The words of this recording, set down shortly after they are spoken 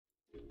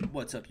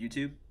What's up,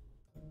 YouTube?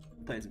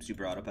 Playing some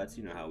Super Auto Pets,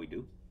 you know how we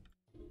do.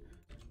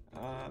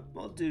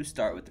 We'll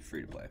start with the free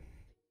to play.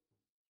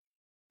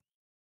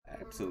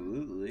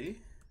 Absolutely.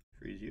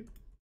 Freeze you.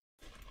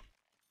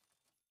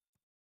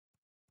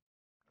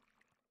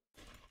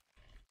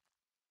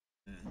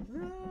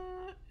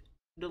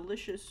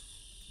 Delicious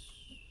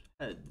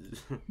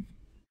heads.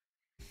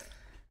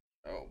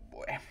 Oh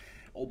boy.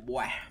 Oh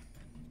boy.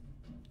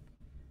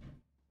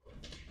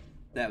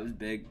 That was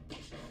big.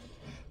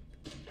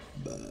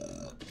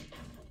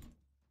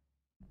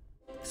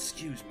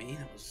 Excuse me,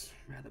 that was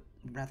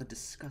rather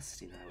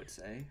disgusting, I would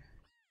say.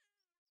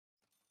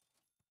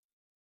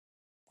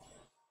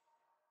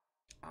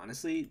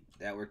 Honestly,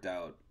 that worked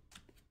out.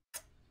 I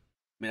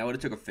mean, I would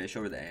have took a fish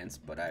over the ants,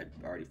 but I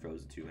already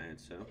froze the 2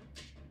 ants, so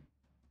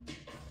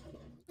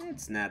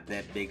it's not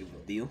that big of a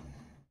deal.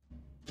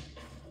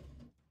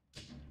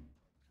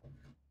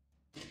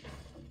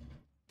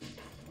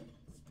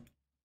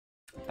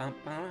 Bum,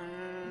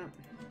 bum.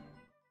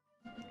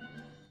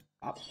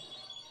 Pop.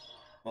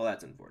 Well,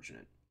 that's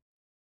unfortunate.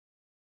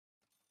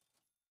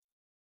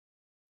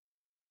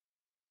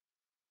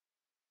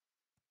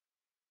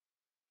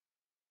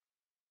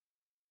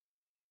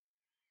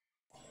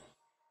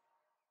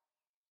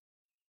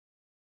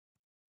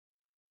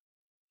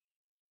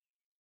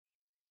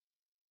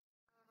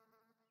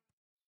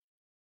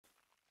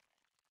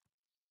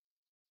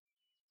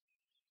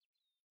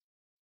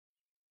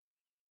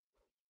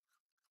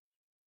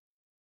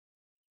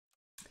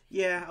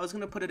 Yeah, I was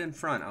gonna put it in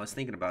front. I was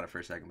thinking about it for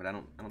a second, but I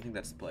don't think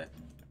that's the play.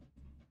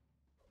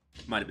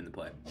 Might have been the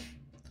play.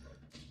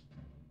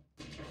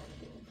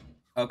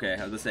 Okay,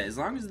 I was gonna say, as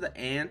long as the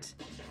ant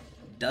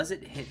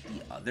doesn't hit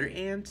the other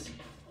ant,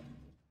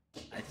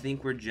 I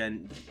think we're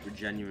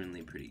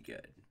genuinely pretty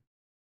good.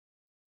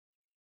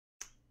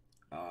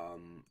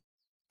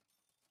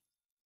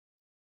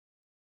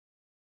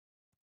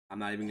 I'm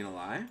not even gonna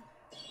lie.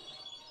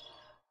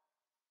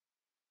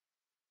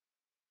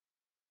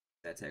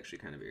 That's actually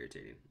kind of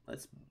irritating.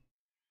 Let's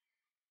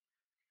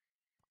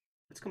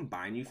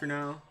combine you for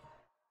now,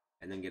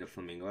 and then get a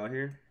flamingo out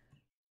here.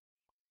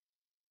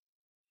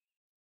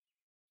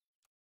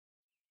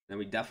 Then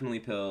we definitely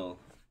pill.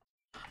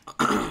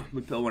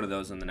 We pill one of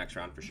those in the next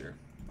round for sure.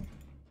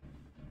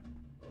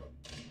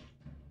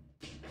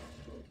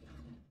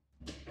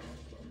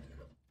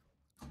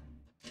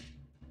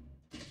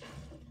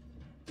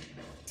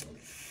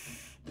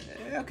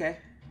 Okay.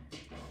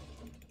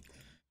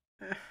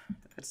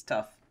 That's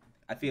tough.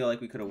 I feel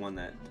like we could have won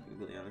that, to be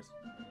completely honest.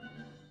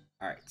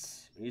 Alright,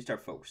 we need to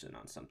start focusing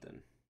on something.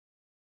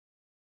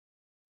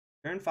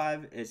 Turn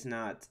 5, it's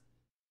not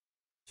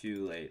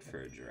too late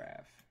for a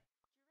giraffe.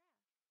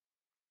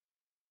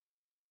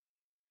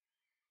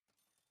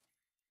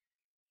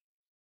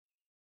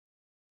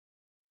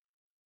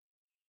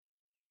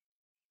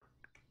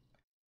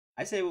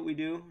 I say what we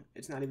do.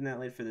 It's not even that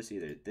late for this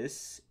either.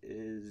 This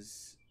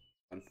is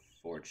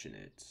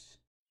unfortunate.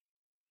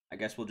 I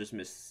guess we'll just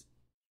miss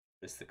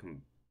the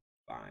combine.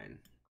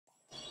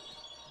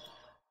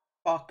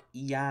 Fuck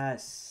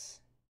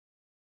yes.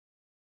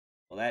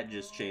 Well, that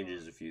just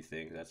changes a few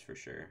things, that's for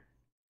sure.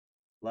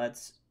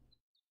 Let's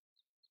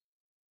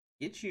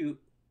get you.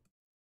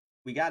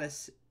 We gotta.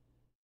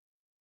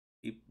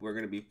 We're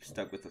gonna be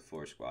stuck with the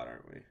 4 squad,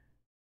 aren't we?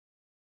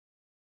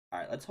 All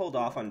right, let's hold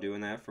off on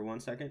doing that for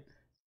 1 second.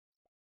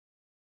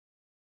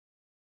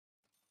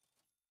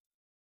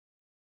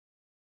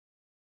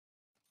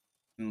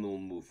 And we'll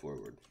move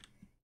forward.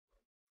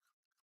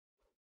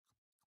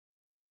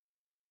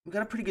 We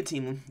got a pretty good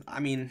team. I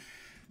mean,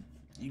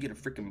 you get a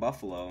freaking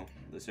buffalo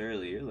this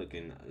early, you're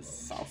looking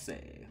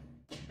saucy.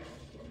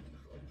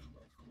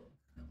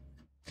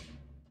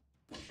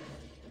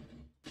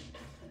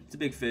 It's a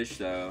big fish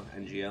though.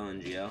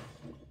 NGL.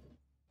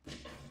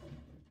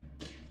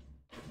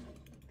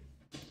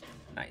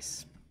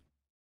 Nice.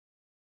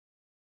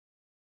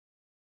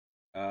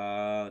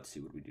 Let's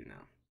see what we do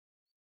now.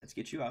 Let's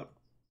get you out.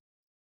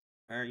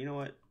 Or you know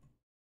what?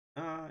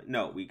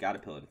 No, we got a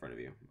pill in front of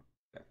you.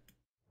 Okay.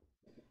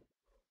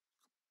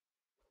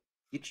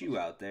 Get you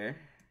out there.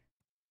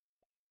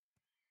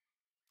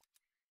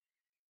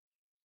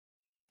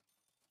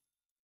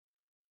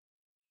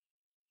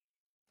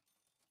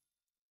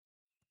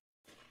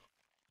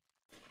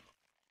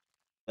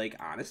 Like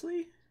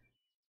honestly,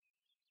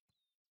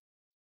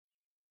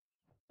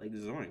 like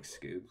Zoink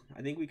Scoop.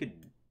 I think we could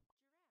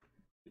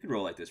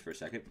roll like this for a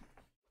second.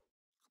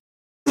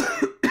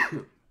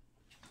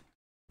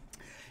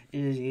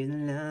 She's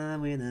in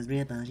love with us,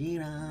 Ripper. She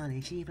running,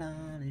 she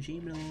flying, she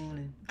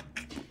blowing.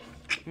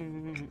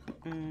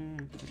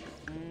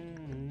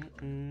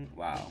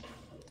 Wow.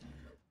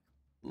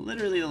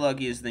 Literally the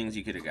luckiest things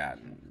you could have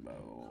gotten.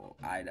 Oh,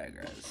 I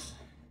digress.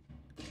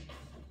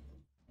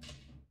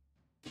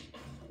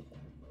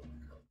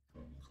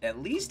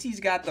 At least he's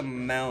got the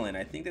melon.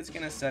 I think that's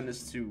going to send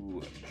us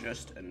to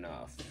just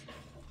enough.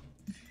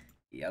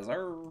 Yes,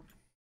 sir.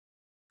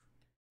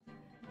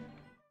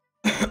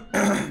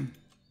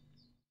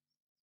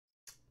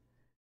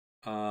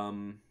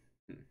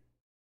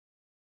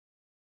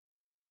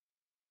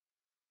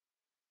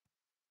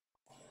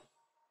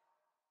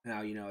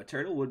 Now, you know, a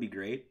turtle would be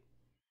great.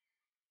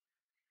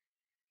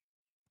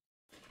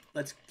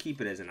 Let's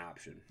keep it as an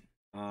option.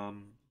 A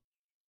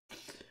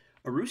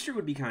rooster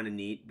would be kind of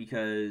neat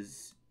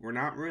because we're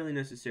not really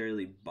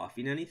necessarily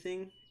buffing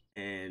anything,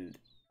 and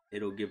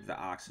it'll give the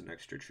ox an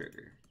extra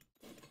trigger.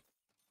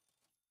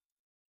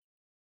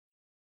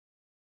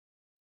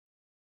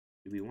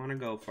 Do we want to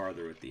go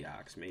farther with the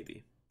ox?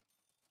 Maybe.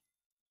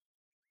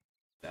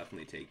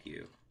 Definitely take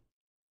you.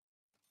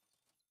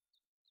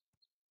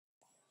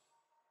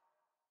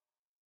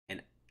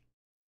 And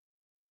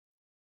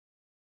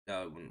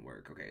no, it wouldn't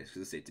work. Okay, I was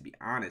gonna say, to be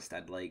honest,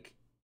 I'd like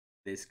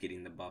this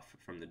getting the buff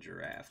from the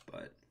giraffe,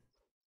 but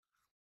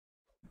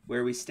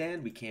where we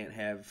stand, we can't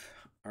have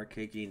our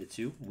cake gain to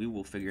 2. We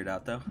will figure it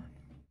out though.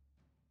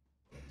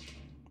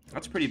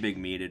 That's a pretty big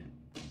meated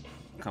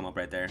come up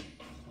right there.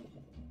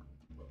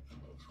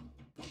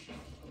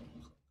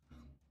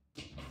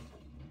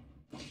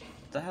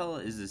 What the hell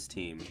is this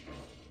team?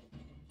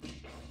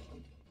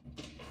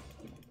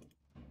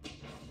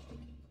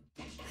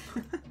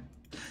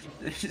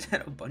 They just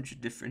had a bunch of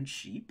different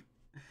sheep.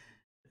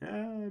 I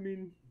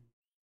mean,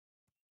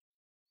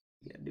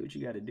 you gotta do what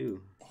you gotta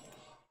do.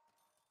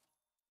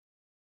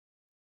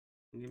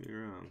 Don't get me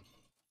wrong.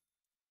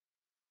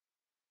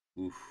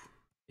 Oof.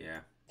 Yeah.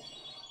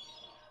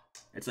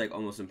 It's like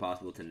almost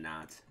impossible to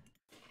not.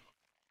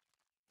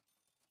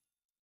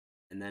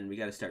 And then we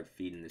gotta start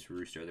feeding this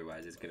rooster,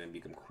 otherwise it's gonna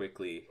become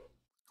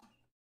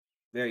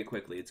very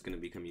quickly, it's gonna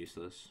become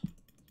useless.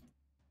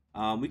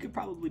 We could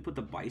probably put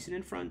the bison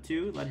in front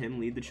too, let him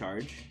lead the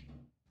charge.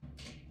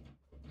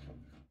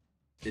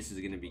 This is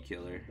gonna be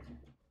killer.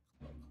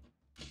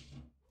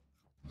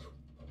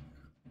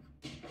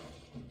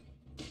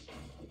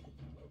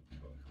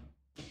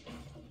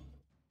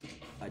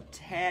 A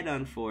tad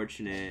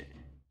unfortunate.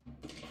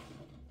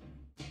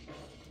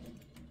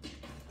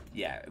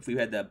 Yeah, if we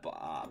had the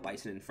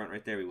bison in front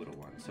right there, we would have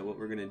won. So what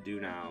we're gonna do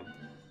now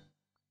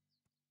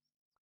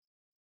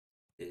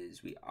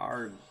is we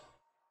are...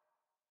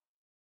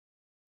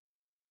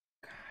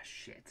 Gosh,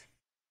 shit.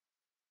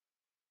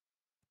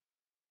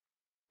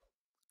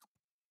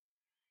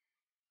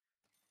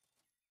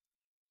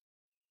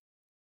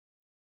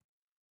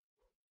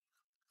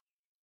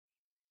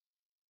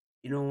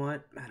 You know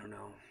what? I don't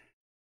know.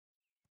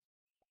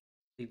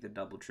 I think the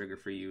double trigger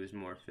for you is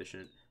more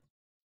efficient.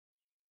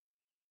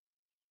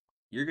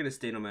 You're gonna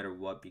stay no matter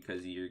what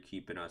because you're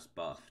keeping us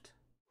buffed.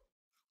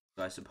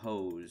 So I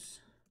suppose...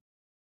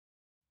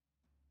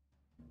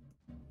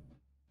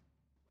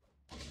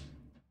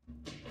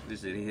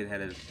 This idiot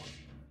had a...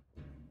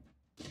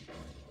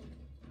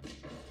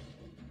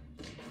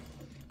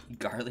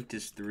 Garlic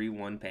just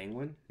 3-1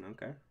 penguin?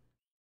 Okay.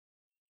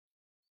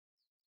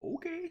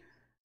 Okay.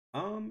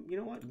 You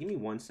know what? Give me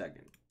 1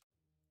 second.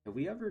 Have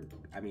we ever...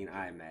 I mean,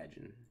 I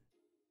imagine...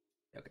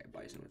 Okay,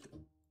 bison with it.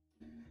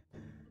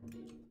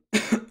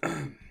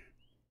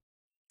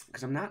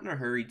 Because I'm not in a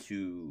hurry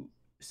to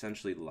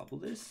essentially level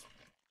this.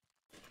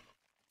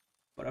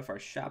 But if our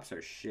shops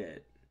are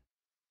shit...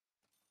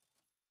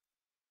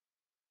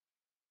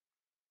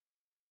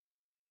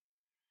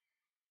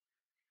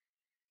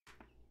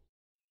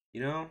 You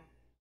know?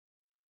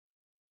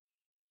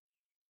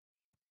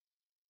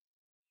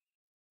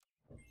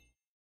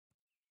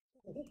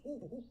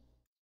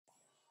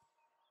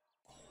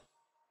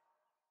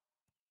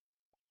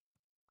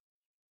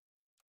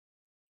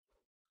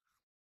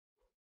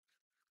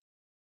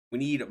 We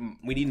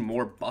need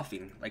more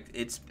buffing. Like,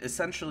 it's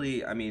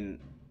essentially, I mean,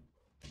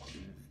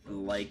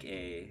 like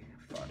a...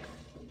 Fuck.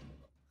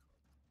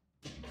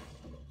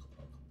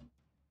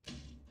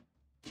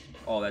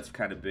 Oh, that's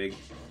kind of big.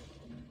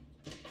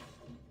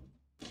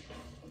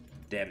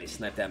 Damn, they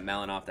sniped that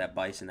melon off that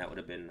bison. That would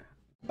have been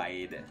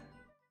bad.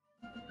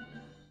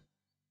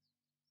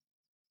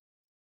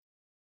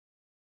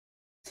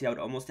 See, I would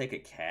almost take a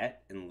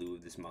cat in lieu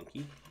of this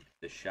monkey.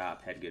 The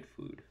shop had good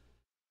food.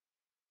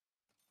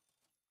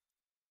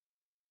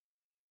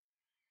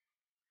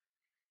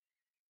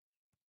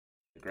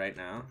 Like right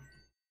now.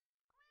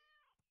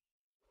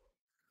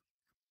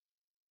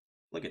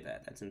 Look at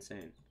that. That's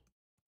insane.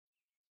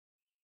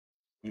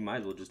 You might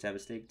as well just have a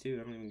steak too.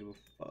 I don't even give a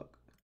fuck.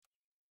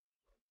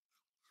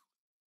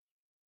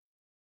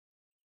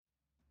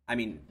 I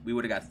mean, we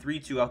would have got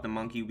 3-2 off the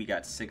monkey. We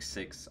got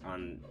 6-6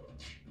 on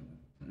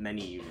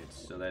many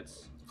units. So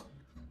that's...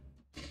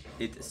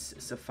 It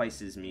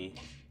suffices me.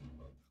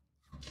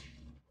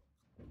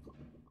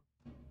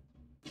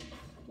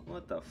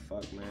 What the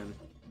fuck, man?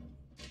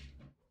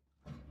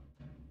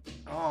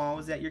 Oh,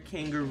 is that your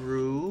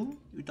kangaroo?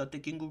 You thought the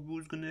kangaroo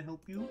was gonna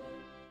help you?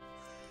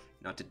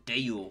 Not today,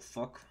 you old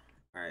fuck.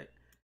 Alright.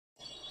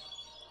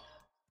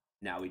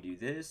 Now we do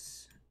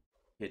this.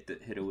 Hit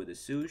it with a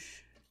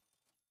swoosh.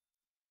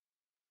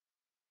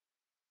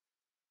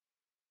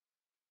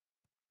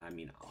 I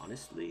mean,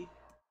 honestly,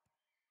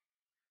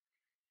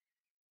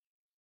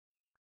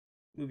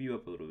 move you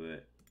up a little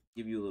bit.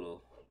 Give you a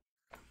little...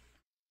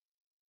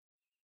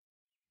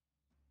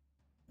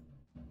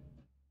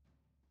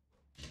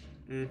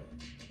 You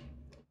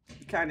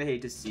kind of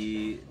hate to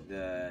see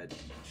the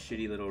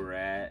shitty little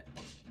rat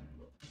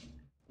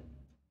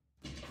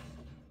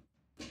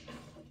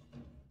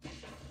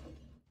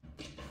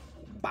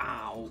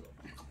Bow.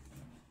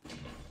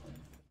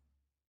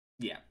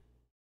 Yeah.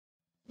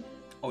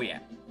 Oh, yeah.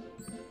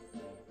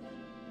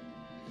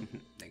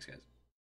 Thanks, guys.